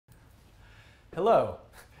Hello.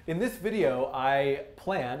 In this video, I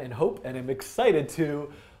plan and hope and am excited to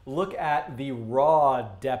look at the raw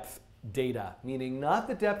depth data, meaning not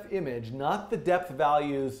the depth image, not the depth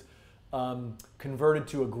values converted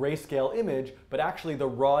to a grayscale image, but actually the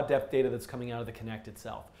raw depth data that's coming out of the Kinect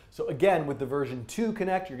itself. So again, with the version 2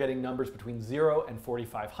 Kinect, you're getting numbers between 0 and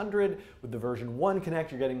 4500. With the version 1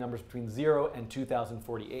 Kinect, you're getting numbers between 0 and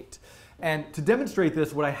 2048. And to demonstrate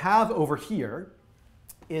this, what I have over here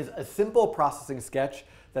is a simple processing sketch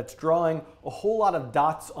that's drawing a whole lot of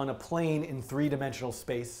dots on a plane in three-dimensional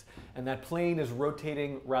space, and that plane is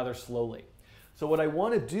rotating rather slowly. So what I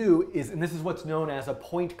want to do is, and this is what's known as a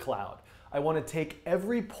point cloud, I want to take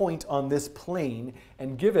every point on this plane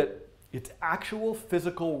and give it its actual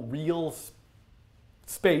physical real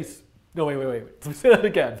space. No, wait. Let me say that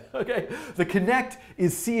again. Okay, the Kinect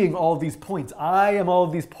is seeing all of these points. I am all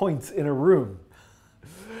of these points in a room.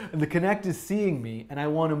 And the Kinect is seeing me, and I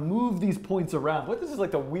want to move these points around. This is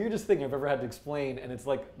like the weirdest thing I've ever had to explain, and it's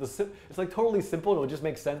like totally simple, and it would just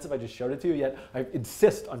make sense if I just showed it to you, yet I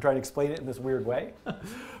insist on trying to explain it in this weird way.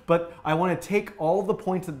 But I want to take all the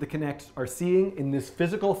points that the Kinect are seeing in this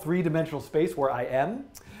physical three-dimensional space where I am,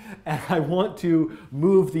 and I want to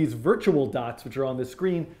move these virtual dots, which are on the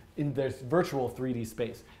screen, in this virtual 3D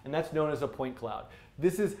space, and that's known as a point cloud.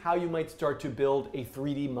 This is how you might start to build a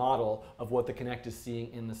 3D model of what the Kinect is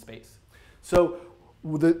seeing in the space. So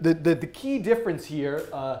the key difference here,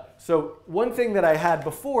 so one thing that I had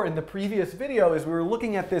before in the previous video is we were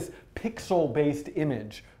looking at this pixel-based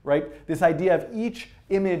image, right? This idea of each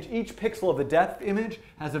image, each pixel of the depth image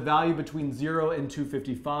has a value between 0 and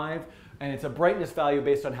 255. And it's a brightness value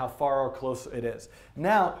based on how far or close it is.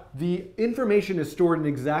 Now, the information is stored in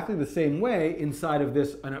exactly the same way inside of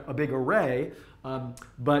this, a big array,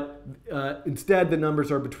 but instead the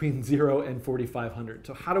numbers are between 0 and 4500.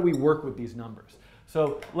 So how do we work with these numbers?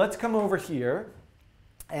 So let's come over here,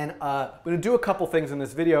 and I'm going to do a couple things in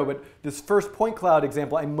this video, but this first point cloud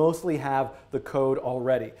example, I mostly have the code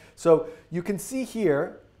already. So you can see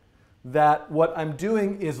here that what I'm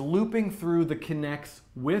doing is looping through the Kinect's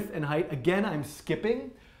width and height. Again, I'm skipping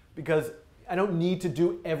because I don't need to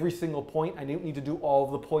do every single point. I don't need to do all of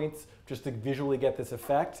the points just to visually get this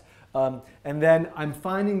effect. And then I'm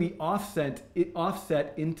finding the offset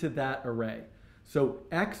into that array. So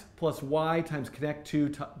x plus y times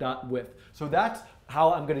Kinect2.width. So that's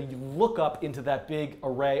how I'm going to look up into that big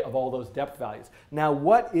array of all those depth values. Now,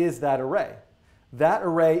 what is that array? That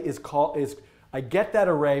array I get that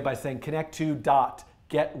array by saying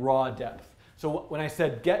Kinect2.getRawDepth. So when I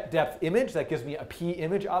said get depth image, that gives me a p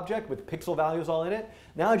image object with pixel values all in it.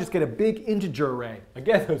 Now I just get a big integer array.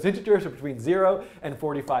 Again, those integers are between 0 and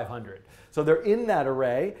 4500. So they're in that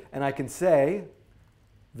array, and I can say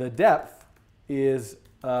the depth is,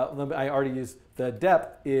 I already used, the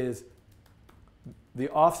depth is the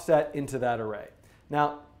offset into that array.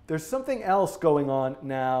 Now, there's something else going on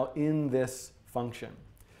now in this function.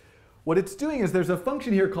 What it's doing is there's a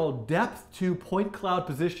function here called depth to point cloud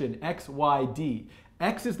position, x, y, d.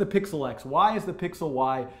 X is the pixel x, y is the pixel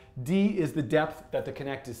y, d is the depth that the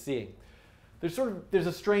Kinect is seeing. There's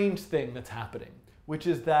a strange thing that's happening, which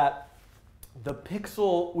is that the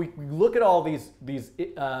pixel, we look at all these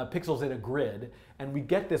pixels in a grid, and we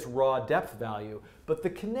get this raw depth value, but the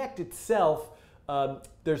Kinect itself,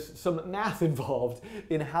 there's some math involved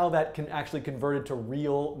in how that can actually convert it to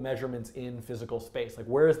real measurements in physical space. Like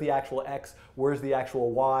where is the actual x, where's the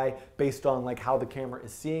actual y, based on like how the camera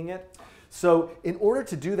is seeing it. So in order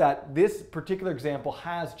to do that, this particular example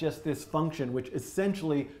has just this function, which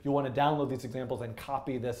essentially you'll want to download these examples and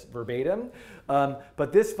copy this verbatim.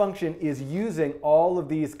 But this function is using all of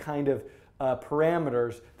these kind of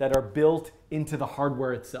parameters that are built into the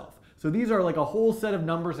hardware itself. So these are like a whole set of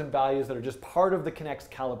numbers and values that are just part of the Kinect's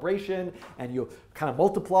calibration, and you kind of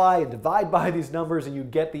multiply and divide by these numbers, and you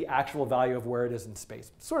get the actual value of where it is in space.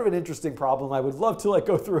 Sort of an interesting problem. I would love to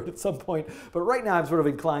go through it at some point, but right now I'm sort of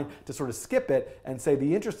inclined to sort of skip it and say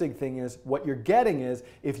the interesting thing is what you're getting is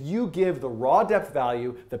if you give the raw depth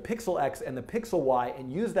value, the pixel x and the pixel y,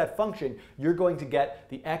 and use that function, you're going to get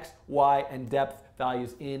the x, y, and depth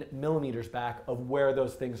values in millimeters back of where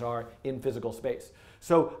those things are in physical space.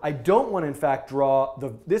 So I don't want to, in fact, draw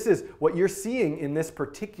this is what you're seeing in this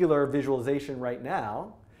particular visualization right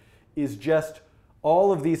now is just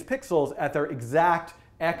all of these pixels at their exact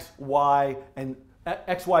x, y, and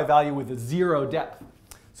xy value with a 0 depth.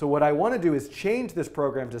 So what I want to do is change this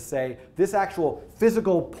program to say this actual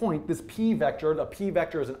physical point, this p vector, the p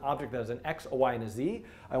vector is an object that has an x, a y, and a z.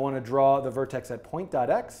 I want to draw the vertex at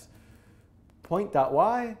point.x,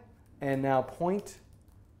 point.y, and now point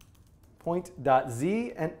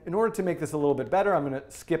point.z. And in order to make this a little bit better, I'm going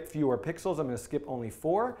to skip fewer pixels. I'm going to skip only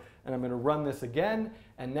 4. And I'm going to run this again.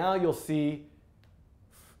 And now you'll see,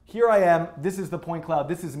 here I am. This is the point cloud.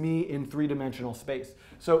 This is me in 3-dimensional space.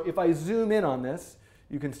 So if I zoom in on this,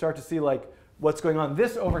 you can start to see like what's going on.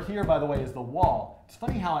 This over here, by the way, is the wall. It's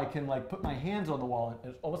funny how I can like put my hands on the wall.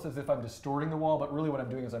 It's almost as if I'm distorting the wall, but really what I'm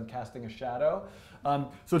doing is I'm casting a shadow.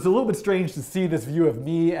 So it's a little bit strange to see this view of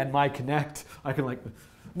me and my Kinect. I can like,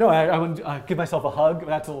 no, I wouldn't give myself a hug.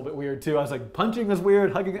 That's a little bit weird too. I was like, punching was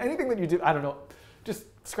weird, hugging, anything that you do, I don't know. Just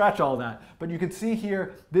scratch all that. But you can see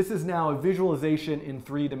here, this is now a visualization in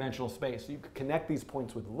 3-dimensional space. So you could connect these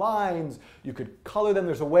points with lines. You could color them.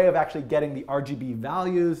 There's a way of actually getting the RGB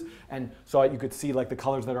values. And so you could see like the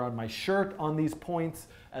colors that are on my shirt on these points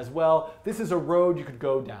as well. This is a road you could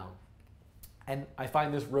go down. And I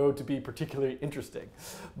find this road to be particularly interesting.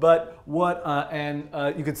 But what,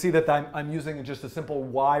 you can see that I'm using just a simple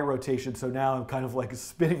Y rotation. So now I'm kind of like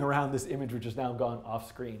spinning around this image, which has now gone off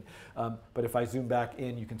screen. But if I zoom back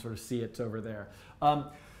in, you can sort of see it's over there.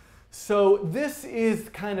 So this is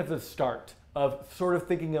kind of the start of sort of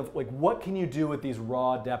thinking of like, what can you do with these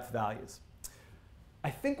raw depth values?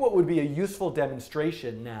 I think what would be a useful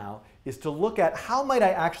demonstration now is to look at how might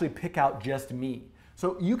I actually pick out just me.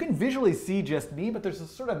 So you can visually see just me, but there's a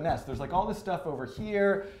sort of mess. There's like all this stuff over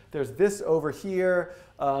here. There's this over here.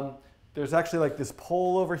 There's actually like this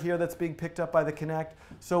pole over here that's being picked up by the Kinect.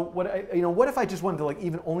 So what if I just wanted to like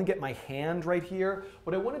even only get my hand right here?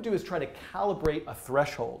 What I want to do is try to calibrate a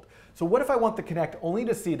threshold. So what if I want the Kinect only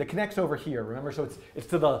to see, the Kinect's over here, remember? So it's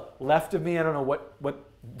to the left of me. I don't know what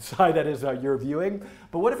side that is you're viewing.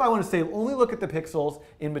 But what if I want to say only look at the pixels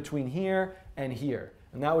in between here and here?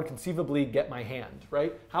 And that would conceivably get my hand,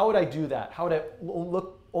 right? How would I do that? How would I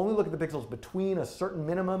only look at the pixels between a certain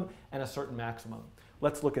minimum and a certain maximum?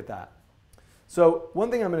 Let's look at that. So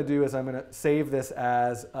one thing I'm going to do is I'm going to save this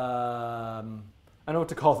as, I don't know what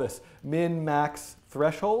to call this, min-max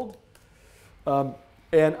threshold. And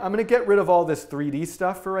I'm going to get rid of all this 3D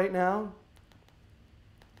stuff for right now.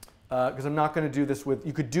 Because I'm not going to do this with,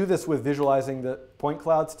 you could do this with visualizing the point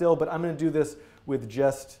cloud still, but I'm going to do this with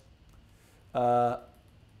just,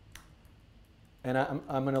 and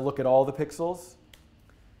I'm going to look at all the pixels.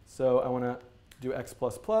 So I want to do x++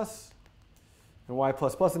 and y++.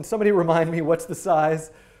 And somebody remind me, what's the size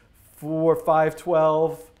for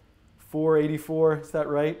 512, 484? Is that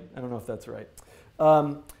right? I don't know if that's right.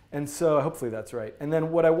 And so hopefully that's right. And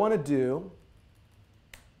then what I want to do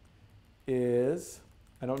is,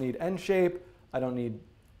 I don't need end shape. I don't need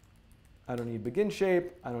begin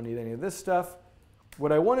shape. I don't need any of this stuff.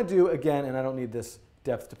 What I want to do, again, and I don't need this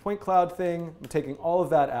depth to point cloud thing, I'm taking all of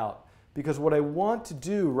that out. Because what I want to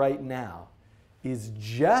do right now is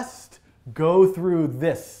just go through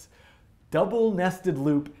this double nested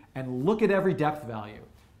loop and look at every depth value.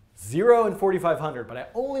 0 and 4,500, but I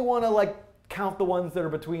only want to like count the ones that are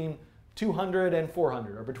between 200 and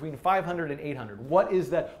 400, or between 500 and 800. What is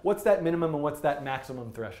that? What's that minimum and what's that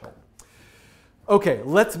maximum threshold? Okay,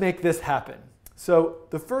 let's make this happen. So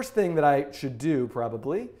the first thing that I should do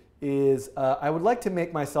probably is I would like to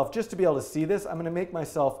make myself, just to be able to see this, I'm going to make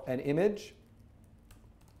myself an image.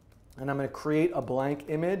 And I'm going to create a blank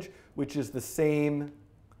image, which is the same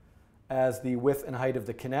as the width and height of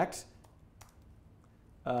the Kinect.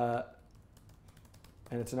 And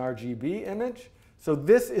it's an RGB image. So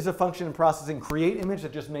this is a function in processing create image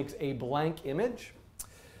that just makes a blank image.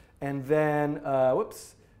 And then,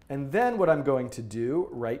 and then what I'm going to do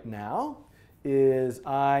right now is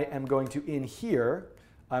I am going to, in here,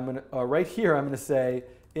 right here, I'm going to say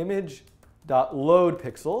image.load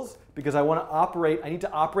pixels, because I want to operate, I need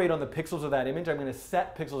to operate on the pixels of that image. I'm going to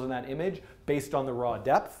set pixels in that image based on the raw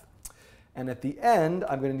depth. And at the end,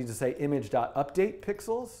 I'm going to need to say image.update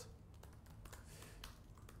pixels.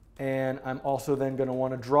 And I'm also then going to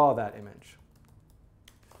want to draw that image.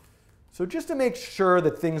 So just to make sure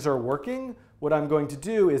that things are working, what I'm going to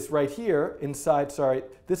do is right here inside,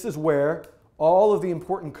 this is where all of the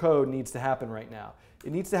important code needs to happen right now.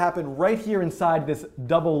 It needs to happen right here inside this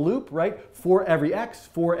double loop, right? For every x,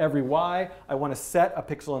 for every y, I want to set a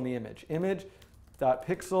pixel in the image.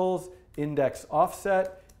 Image.pixels index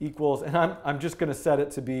offset equals, and I'm just going to set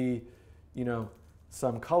it to be,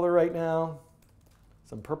 some color right now,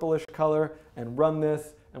 some purplish color, and run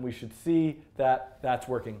this, and we should see that that's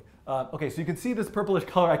working. Okay, so you can see this purplish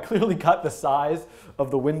color. I clearly got the size of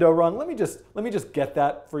the window wrong. Let me just get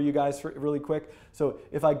that for you guys really quick. So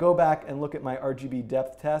if I go back and look at my RGB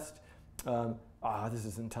depth test, this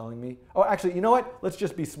isn't telling me. Oh, actually, you know what? Let's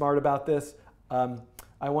just be smart about this.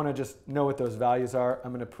 I want to just know what those values are.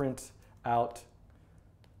 I'm going to print out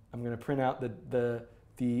the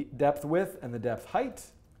the depth width and the depth height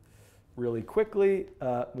really quickly.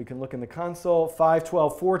 We can look in the console.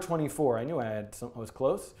 512, 424. I knew I was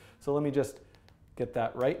close. So let me just get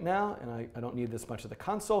that right now, and I don't need this much of the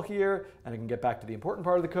console here, and I can get back to the important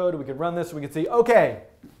part of the code. We can run this, and we can see, okay,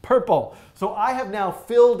 purple. So I have now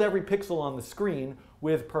filled every pixel on the screen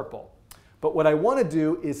with purple. But what I want to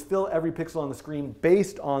do is fill every pixel on the screen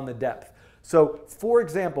based on the depth. So for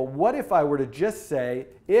example, what if I were to just say,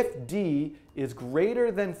 if D is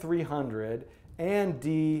greater than 300 and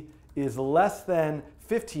D is less than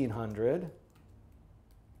 1500,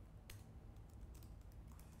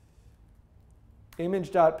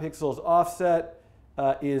 image.pixels offset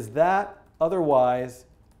is that, otherwise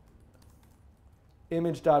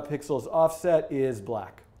image.pixels offset is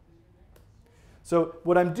black. So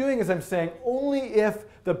what I'm doing is I'm saying only if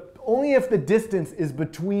the distance is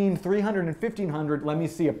between 300 and 1500, let me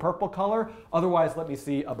see a purple color, otherwise let me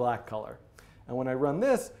see a black color. And when I run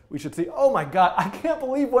this, we should see, oh my God, I can't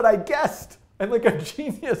believe what I guessed. I'm like a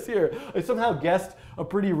genius here. I somehow guessed a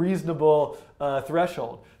pretty reasonable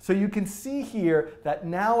threshold. So you can see here that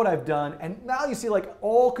now what I've done, and now you see like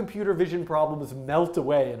all computer vision problems melt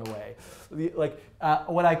away in a way.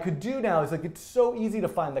 What I could do now is like it's so easy to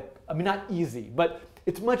find the, I mean not easy, but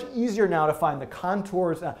it's much easier now to find the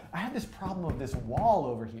contours. I have this problem of this wall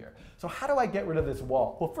over here. So how do I get rid of this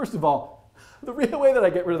wall? Well, first of all, the real way that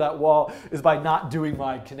I get rid of that wall is by not doing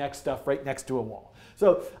my Kinect stuff right next to a wall.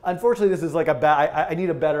 So unfortunately, this is like a bad, I need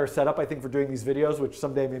a better setup, I think, for doing these videos, which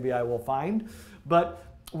someday maybe I will find. But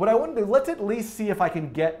what I want to do, let's at least see if I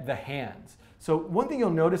can get the hands. So one thing you'll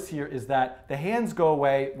notice here is that the hands go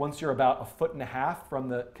away once you're about 1.5 feet from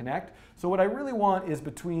the Kinect. So what I really want is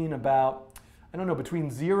between about, I don't know, between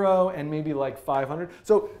 0 and maybe like 500.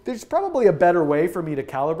 So there's probably a better way for me to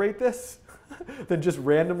calibrate this than just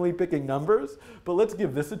randomly picking numbers. But let's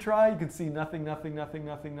give this a try. You can see nothing, nothing, nothing,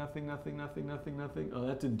 nothing, nothing, nothing, nothing, nothing, nothing. Oh,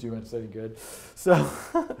 that didn't do any good. So,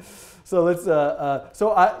 let's.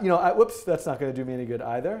 Whoops, that's not going to do me any good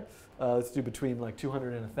either. Let's do between like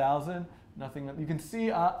 200 and 1,000. Nothing. You can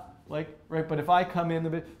see right. But if I come in a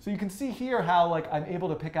bit, so you can see here how like I'm able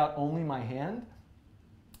to pick out only my hand.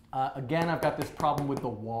 Again, I've got this problem with the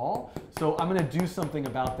wall, so I'm going to do something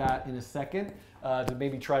about that in a second to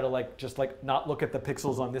maybe try to just not look at the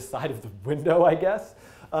pixels on this side of the window, I guess.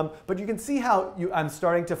 But you can see how I'm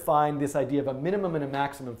starting to find this idea of a minimum and a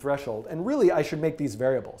maximum threshold, and really I should make these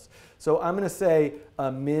variables. So I'm going to say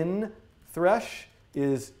min thresh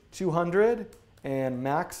is 200 and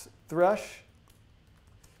max thresh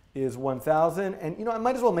is 1,000, and I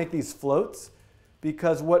might as well make these floats.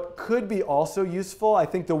 Because what could be also useful, I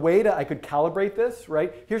think the way I could calibrate this,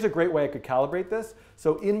 right? Here's a great way I could calibrate this.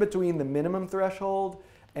 So in between the minimum threshold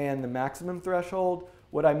and the maximum threshold,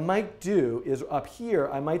 what I might do is up here,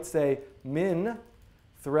 I might say min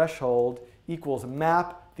threshold equals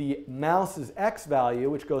map the mouse's x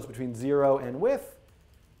value, which goes between 0 and width,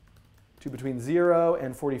 to between 0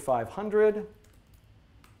 and 4,500.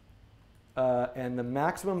 And the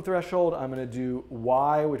maximum threshold, I'm going to do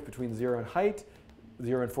y, which between 0 and height,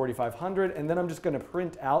 0 and 4,500, and then I'm just going to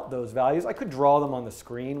print out those values. I could draw them on the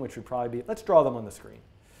screen, which would probably be, let's draw them on the screen.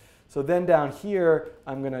 So then down here,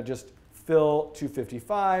 I'm going to just fill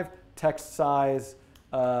 255, text size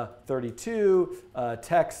 32,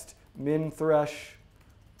 text min thresh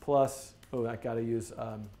plus, oh, I got to use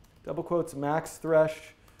double quotes, max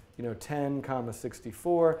thresh, 10,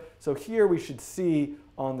 64. So here we should see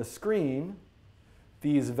on the screen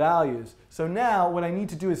these values. So now what I need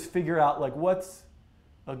to do is figure out what's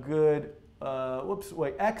a good,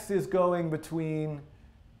 x is going between,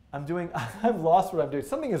 I've lost what I'm doing.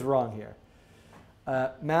 Something is wrong here.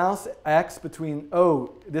 Mouse x between,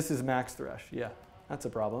 oh, this is max thresh. Yeah, that's a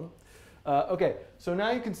problem. Okay, so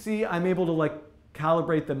now you can see I'm able to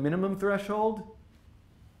calibrate the minimum threshold.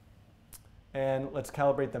 And let's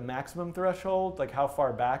calibrate the maximum threshold, how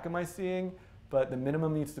far back am I seeing? But the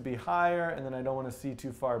minimum needs to be higher, and then I don't want to see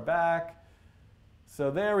too far back.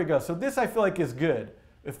 So there we go. So this I feel like is good.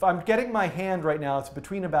 If I'm getting my hand right now, it's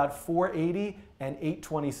between about 480 and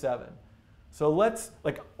 827. So let's,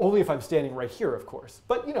 only if I'm standing right here, of course.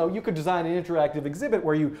 But you could design an interactive exhibit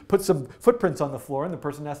where you put some footprints on the floor and the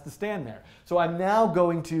person has to stand there. So I'm now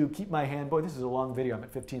going to keep my hand, boy, this is a long video, I'm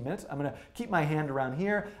at 15 minutes. I'm going to keep my hand around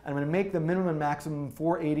here, and I'm going to make the minimum and maximum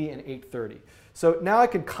 480 and 830. So now I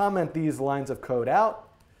can comment these lines of code out,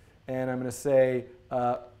 and I'm going to say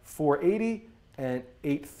 480 and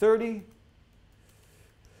 830.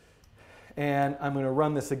 And I'm going to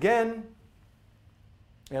run this again.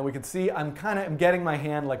 And we can see I'm getting my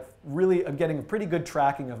hand I'm getting a pretty good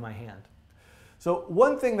tracking of my hand. So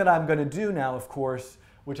one thing that I'm going to do now, of course,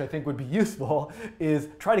 which I think would be useful, is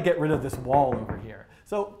try to get rid of this wall over here.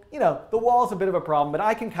 So, the wall is a bit of a problem, but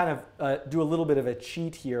I can kind of do a little bit of a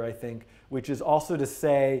cheat here, I think, which is also to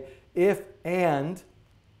say if and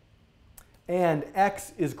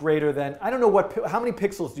x is greater than, I don't know how many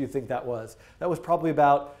pixels do you think that was? That was probably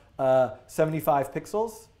about 75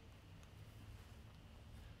 pixels.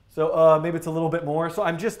 So maybe it's a little bit more. So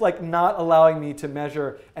I'm just like not allowing me to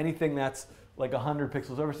measure anything that's like 100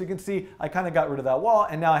 pixels over. So you can see I kind of got rid of that wall,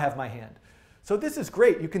 and now I have my hand. So this is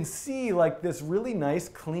great. You can see like this really nice,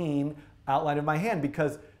 clean outline of my hand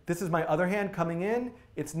because this is my other hand coming in.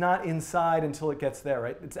 It's not inside until it gets there,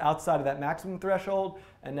 right? It's outside of that maximum threshold,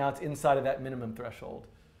 and now it's inside of that minimum threshold.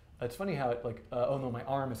 It's funny how it like, oh no, my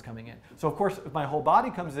arm is coming in. So of course, if my whole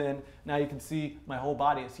body comes in, now you can see my whole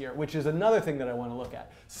body is here, which is another thing that I want to look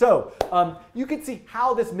at. So you can see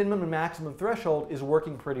how this minimum and maximum threshold is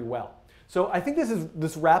working pretty well. So I think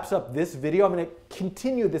this wraps up this video. I'm going to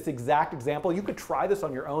continue this exact example. You could try this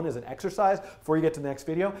on your own as an exercise before you get to the next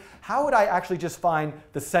video. How would I actually just find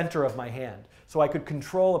the center of my hand? So I could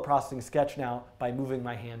control a processing sketch now by moving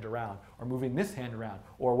my hand around, or moving this hand around,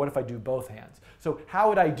 or what if I do both hands? So how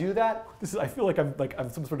would I do that? I feel like I'm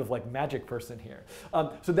some sort of like magic person here.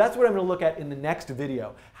 So that's what I'm going to look at in the next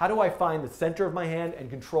video. How do I find the center of my hand and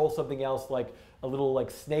control something else like a little like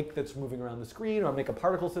snake that's moving around the screen, or make a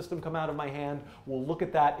particle system come out of my hand? We'll look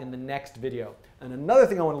at that in the next video. And another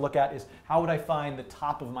thing I want to look at is how would I find the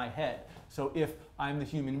top of my head? So if I'm the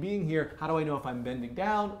human being here, how do I know if I'm bending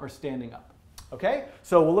down or standing up? Okay,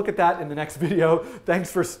 so we'll look at that in the next video. Thanks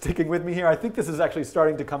for sticking with me here. I think this is actually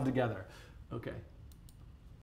starting to come together. Okay.